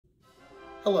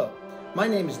Hello, my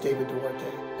name is David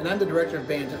Duarte, and I'm the Director of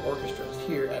Bands and Orchestras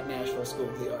here at Nashville School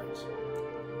of the Arts.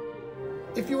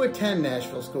 If you attend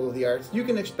Nashville School of the Arts, you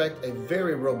can expect a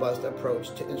very robust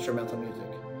approach to instrumental music.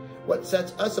 What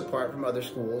sets us apart from other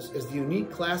schools is the unique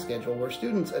class schedule where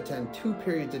students attend 2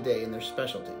 periods a day in their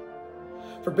specialty.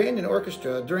 For band and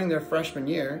orchestra, during their freshman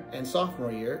year and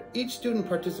sophomore year, each student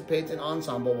participates in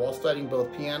ensemble while studying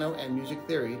both piano and music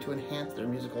theory to enhance their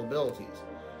musical abilities.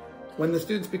 When the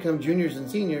students become juniors and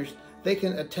seniors, they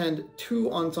can attend 2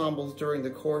 ensembles during the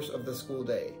course of the school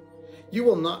day. You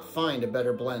will not find a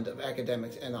better blend of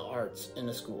academics and the arts in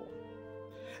a school.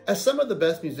 As some of the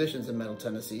best musicians in Middle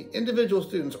Tennessee, individual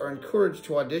students are encouraged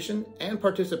to audition and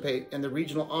participate in the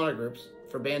regional honor groups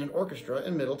for band and orchestra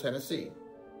in Middle Tennessee.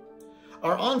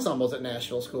 Our ensembles at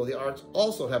Nashville School of the Arts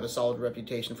also have a solid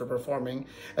reputation for performing,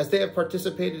 as they have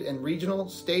participated in regional,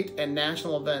 state, and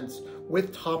national events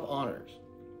with top honors.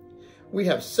 We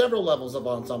have several levels of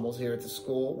ensembles here at the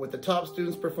school, with the top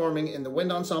students performing in the wind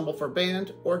ensemble for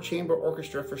band or chamber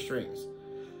orchestra for strings.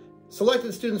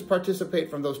 Selected students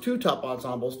participate from those 2 top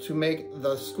ensembles to make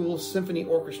the school's symphony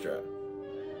orchestra.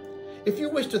 If you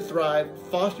wish to thrive,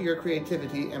 foster your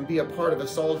creativity, and be a part of a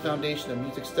solid foundation of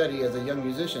music study as a young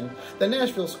musician, the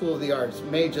Nashville School of the Arts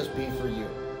may just be for you.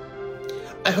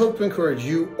 I hope to encourage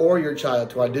you or your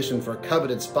child to audition for a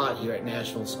coveted spot here at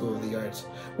Nashville School of the Arts.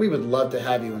 We would love to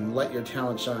have you and let your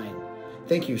talent shine.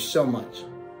 Thank you so much.